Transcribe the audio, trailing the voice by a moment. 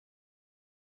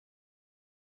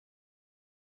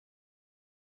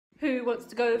Who wants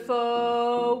to go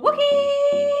for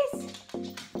walkies?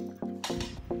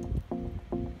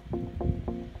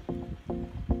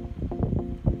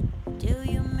 Do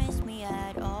you miss me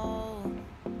at all?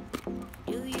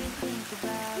 Do you think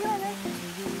about the things we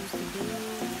used to do?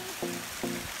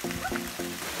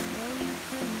 Well, you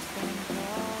couldn't stand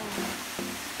tall,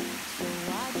 so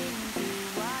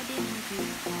why didn't you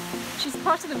come? She's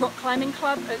part of the rock climbing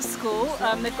club at school.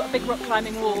 They've got a big rock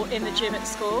climbing wall in the gym at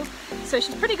school, so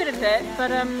she's pretty good at it,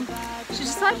 but she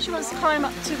decided she wants to climb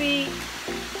up to the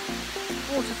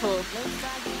waterfall.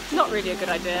 Not really a good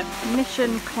idea.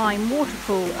 Mission climb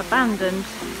waterfall abandoned.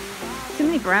 Too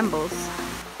many brambles.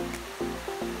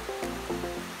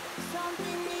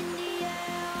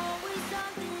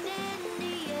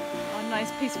 Our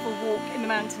nice peaceful walk in the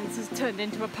mountains has turned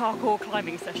into a parkour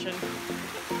climbing session.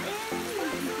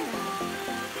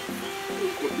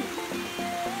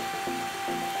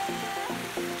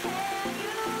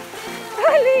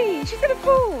 Ellie, she's gonna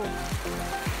fall!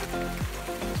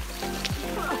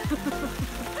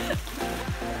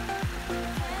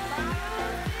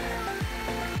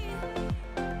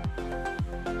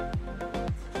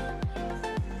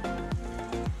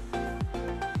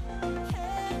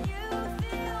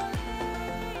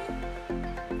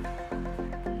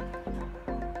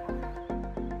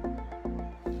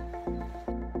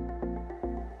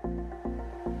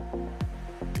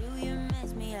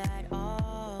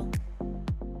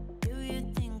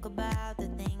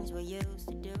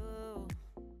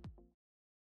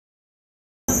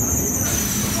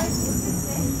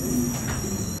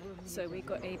 So we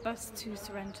got a bus to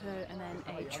Sorrento and then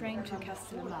a train to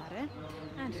Castellamare,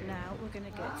 and now we're going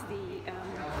to get the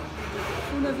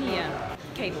una via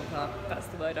cable car. That's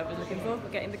the word I was looking for. We're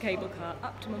getting the cable car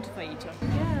up to Montefaito.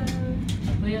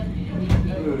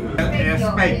 È a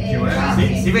specchio,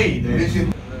 si vede.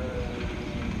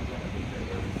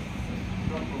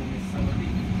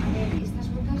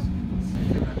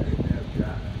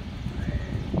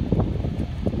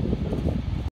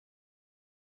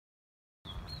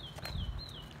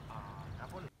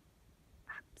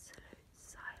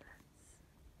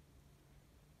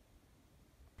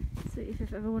 So if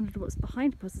you've ever wondered what's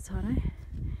behind Positano,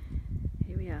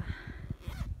 here we are.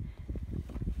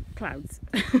 Clouds.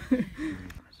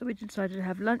 So we decided to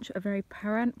have lunch at a very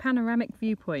panoramic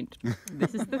viewpoint.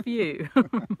 This is the view.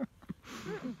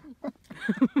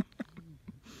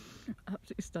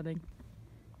 Absolutely stunning.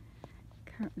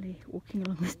 Currently walking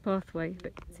along this pathway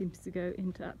that seems to go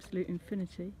into absolute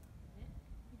infinity.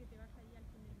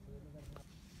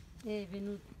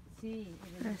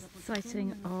 First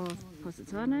sighting of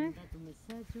Positano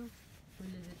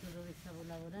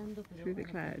through the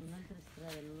clouds.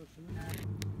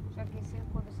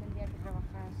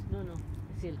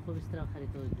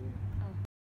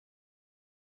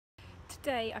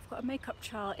 Today I've got a makeup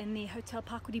trial in the Hotel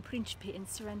Parco di Principi in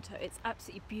Sorrento. It's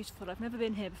absolutely beautiful. I've never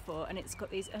been here before, and it's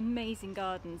got these amazing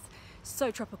gardens.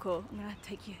 So tropical. I'm going to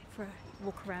take you for a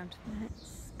walk around.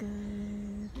 Let's go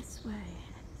this way.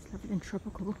 It's lovely and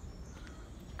tropical.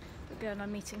 The girl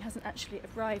I'm meeting hasn't actually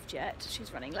arrived yet.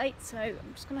 She's running late, so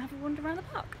I'm just going to have a wander around the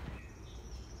park.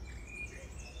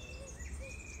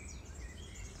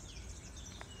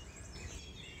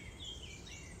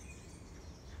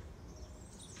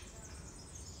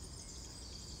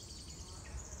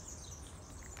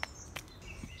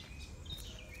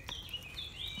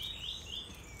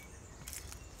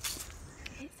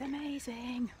 It's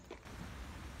amazing.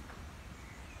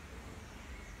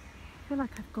 I feel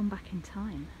like I've gone back in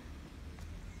time.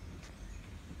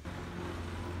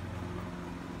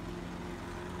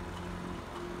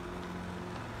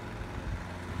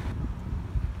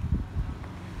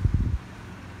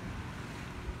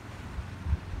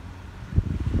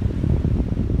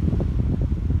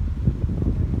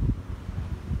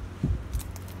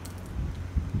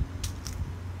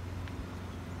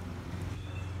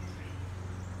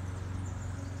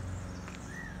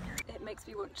 Makes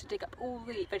me want to dig up all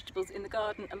the vegetables in the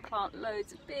garden and plant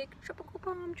loads of big tropical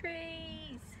palm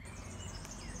trees.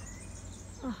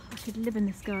 Oh, I could live in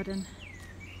this garden.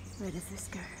 Where does this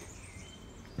go?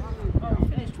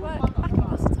 Finished work, back in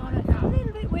Positano. It's a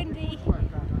little bit windy,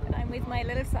 and I'm with my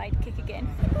little sidekick again.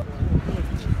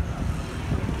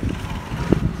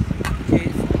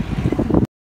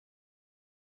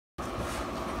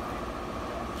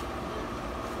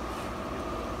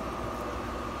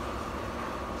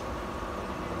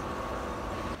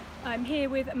 I'm here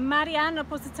with Marianne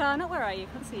Positano. Where are you?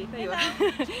 Can't see you. There you are.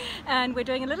 And we're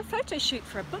doing a little photo shoot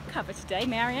for a book cover today.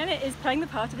 Marianne is playing the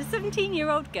part of a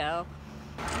 17-year-old girl.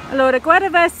 Allora, guarda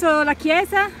verso la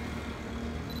chiesa.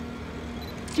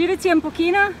 Girati un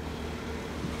pochino.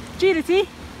 Girati.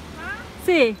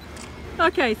 Sì.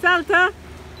 Okay, salta.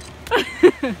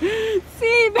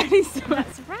 Sì, benissimo.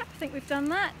 That's a wrap. I think we've done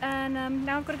that, and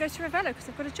now I've got to go to Ravello because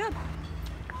I've got a job.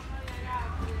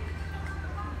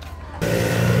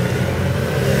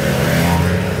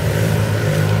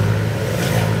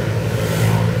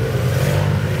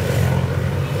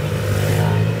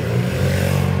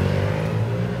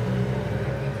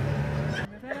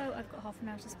 Ravello, I've got half an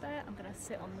hour to spare. I'm going to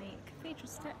sit on the cathedral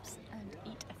steps and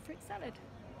eat a fruit salad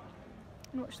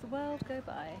and watch the world go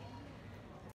by.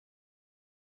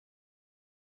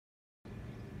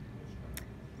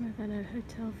 Ravello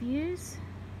hotel views.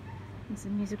 There's a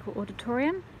musical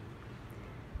auditorium,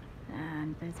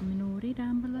 and there's Minori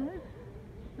down below,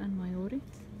 and Maiori.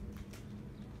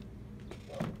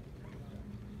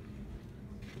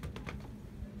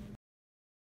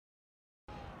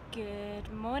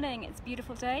 Good morning, it's a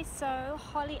beautiful day, so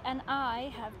Holly and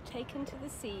I have taken to the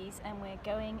seas and we're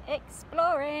going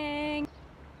exploring.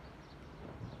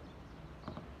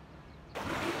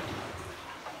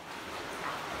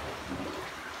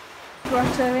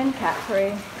 Grotto in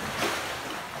Capri.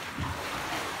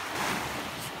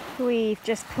 We've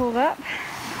just pulled up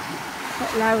at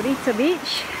Laurita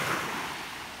Beach.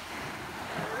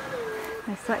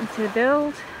 They're starting to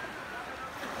build,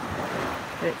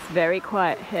 but it's very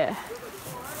quiet here.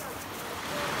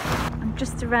 I'm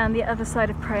just around the other side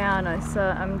of Praiano, so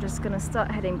I'm just going to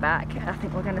start heading back. I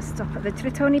think we're going to stop at the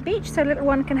Tritone Beach so little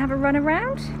one can have a run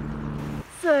around.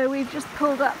 So we've just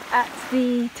pulled up at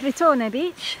the Tritone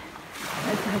Beach.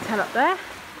 There's the hotel up there,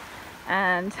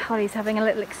 and Holly's having a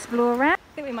little explore around.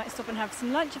 I think we might stop and have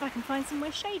some lunch if I can find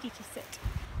somewhere shady to sit.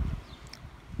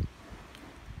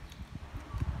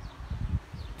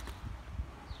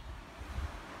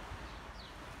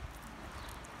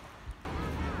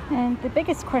 And the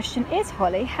biggest question is,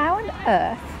 Holly, how on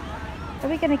earth are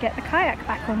we going to get the kayak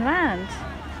back on land?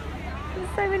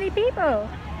 There's so many people.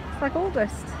 It's like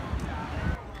August.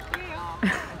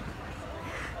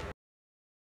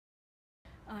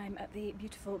 I'm at the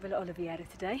beautiful Villa Oliviera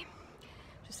today.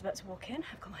 Just about to walk in.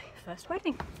 I've got my first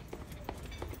wedding.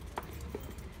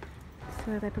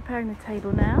 So they're preparing the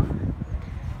table now,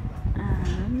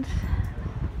 and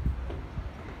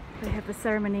they have the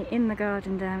ceremony in the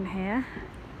garden down here.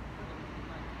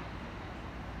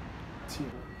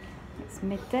 It's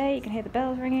midday, you can hear the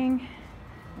bells ringing,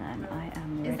 and I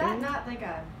am ready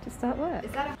to start work.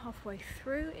 Halfway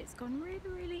through, it's gone really,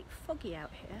 really foggy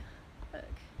out here. Look.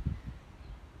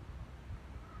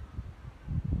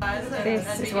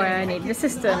 This is why I need an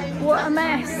assistant. What a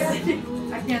mess!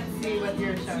 I can't see what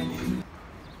you're showing me.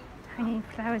 Hanging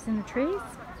flowers in the trees.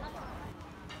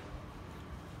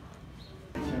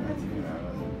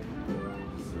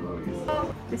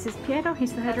 This is Piero,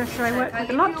 he's the hairdresser I work with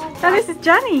a lot. And this is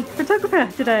Gianni, photographer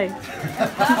today.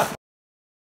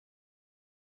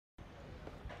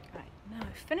 Right, now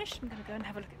I've finished, I'm going to go and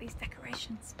have a look at these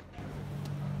decorations.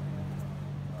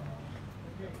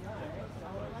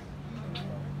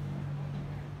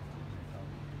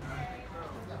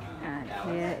 And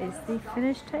here is the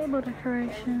finished table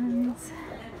decorations.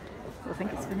 I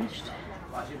think it's finished.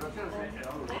 I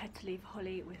had to leave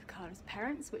Holly with Cara's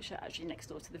parents, which are actually next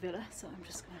door to the villa, so I'm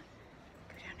just going to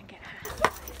go down and get her.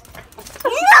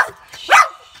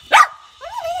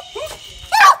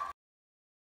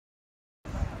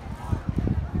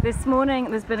 This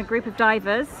morning there's been a group of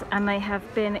divers and they have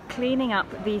been cleaning up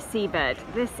the seabed.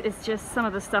 This is just some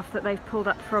of the stuff that they've pulled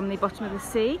up from the bottom of the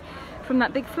sea from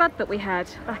that big flood that we had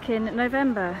back in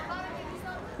November.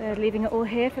 They're leaving it all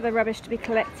here for the rubbish to be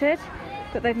collected,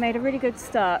 but they've made a really good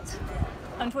start.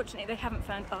 Unfortunately they haven't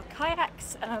found our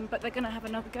kayaks, but they're going to have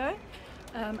another go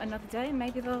another day, and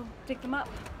maybe they'll dig them up.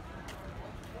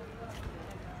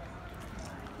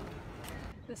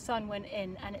 The sun went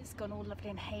in and it's gone all lovely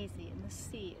and hazy, and the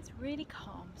sea is really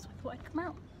calm, so I thought I'd come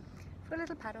out for a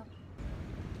little paddle.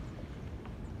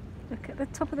 Look at the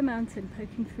top of the mountain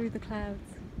poking through the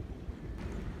clouds.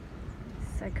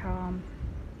 So calm.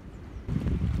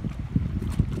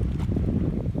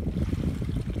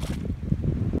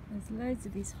 There's loads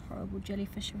of these horrible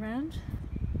jellyfish around.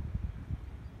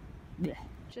 Blech.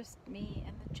 Just me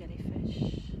and the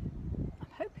jellyfish. I'm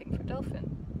hoping for a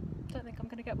dolphin. Don't think I'm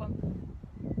going to get one.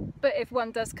 But if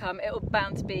one does come, it'll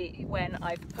bound to be when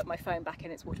I've put my phone back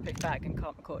in its waterproof bag and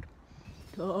can't record.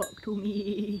 Talk to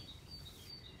me.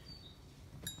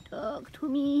 Talk to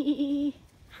me.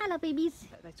 Hello, babies.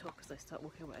 They talk as they start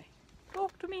walking away.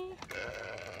 Talk to me.